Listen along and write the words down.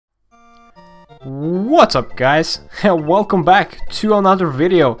What's up guys, and welcome back to another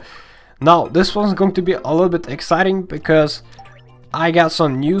video. Now this one's going to be a little bit exciting because I got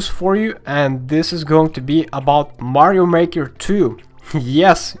some news for you, and this is going to be about Mario Maker 2.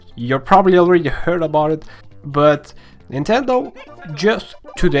 Yes, you probably already heard about it, but Nintendo just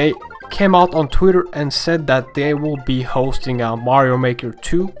today came out on Twitter and said that they will be hosting a Mario Maker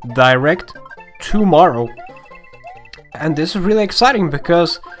 2 Direct tomorrow. And this is really exciting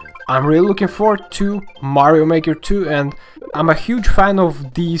because I'm really looking forward to Mario Maker 2, and I'm a huge fan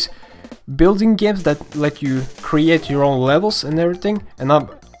of these building games that let you create your own levels and everything, and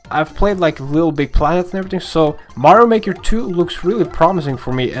I've played like Little Big Planet and everything, so Mario Maker 2 looks really promising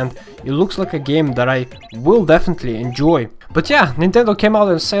for me, and it looks like a game that I will definitely enjoy. But yeah, Nintendo came out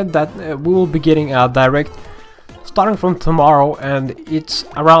and said that we will be getting a Direct starting from tomorrow, and it's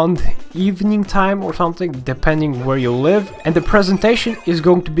around evening time or something, depending where you live, and the presentation is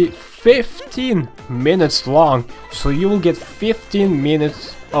going to be 15 minutes long, so you will get 15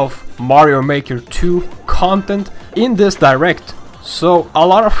 minutes of Mario Maker 2 content in this Direct. So a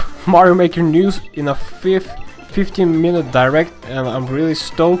lot of Mario Maker news in a 15-minute Direct, and I'm really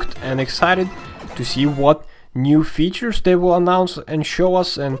stoked and excited to see what new features they will announce and show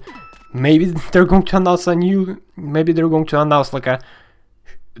us, and maybe they're going to announce like a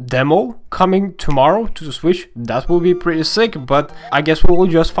demo coming tomorrow to the Switch. That will be pretty sick, but I guess we'll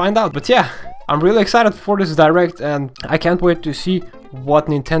just find out. But yeah, I'm really excited for this Direct, and I can't wait to see what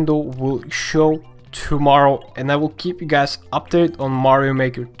Nintendo will show tomorrow, and I will keep you guys updated on Mario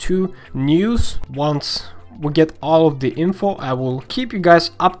Maker 2 news. Once we get all of the info, I will keep you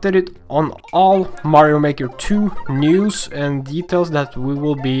guys updated on all Mario Maker 2 news and details that we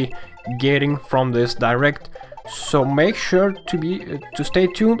will be getting from this Direct, so make sure to stay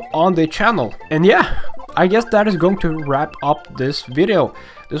tuned on the channel. And yeah, I guess that is going to wrap up this video.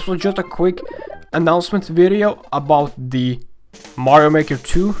 This was just a quick announcement video about the Mario Maker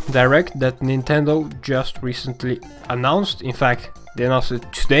 2 Direct that Nintendo just recently announced. In fact, they announced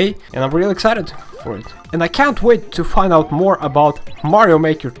it today, and I'm really excited for it. And I can't wait to find out more about Mario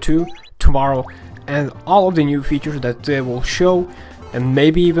Maker 2 tomorrow and all of the new features that they will show, and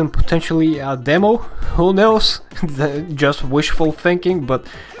maybe even potentially a demo, who knows. Just wishful thinking, but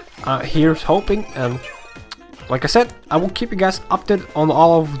here's hoping. And like I said, I will keep you guys updated on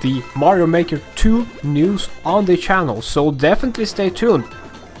all of the Mario Maker 2 news on the channel, so definitely stay tuned.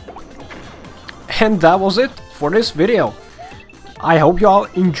 And that was it for this video. I hope you all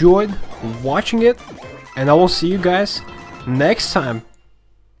enjoyed watching it, and I will see you guys next time.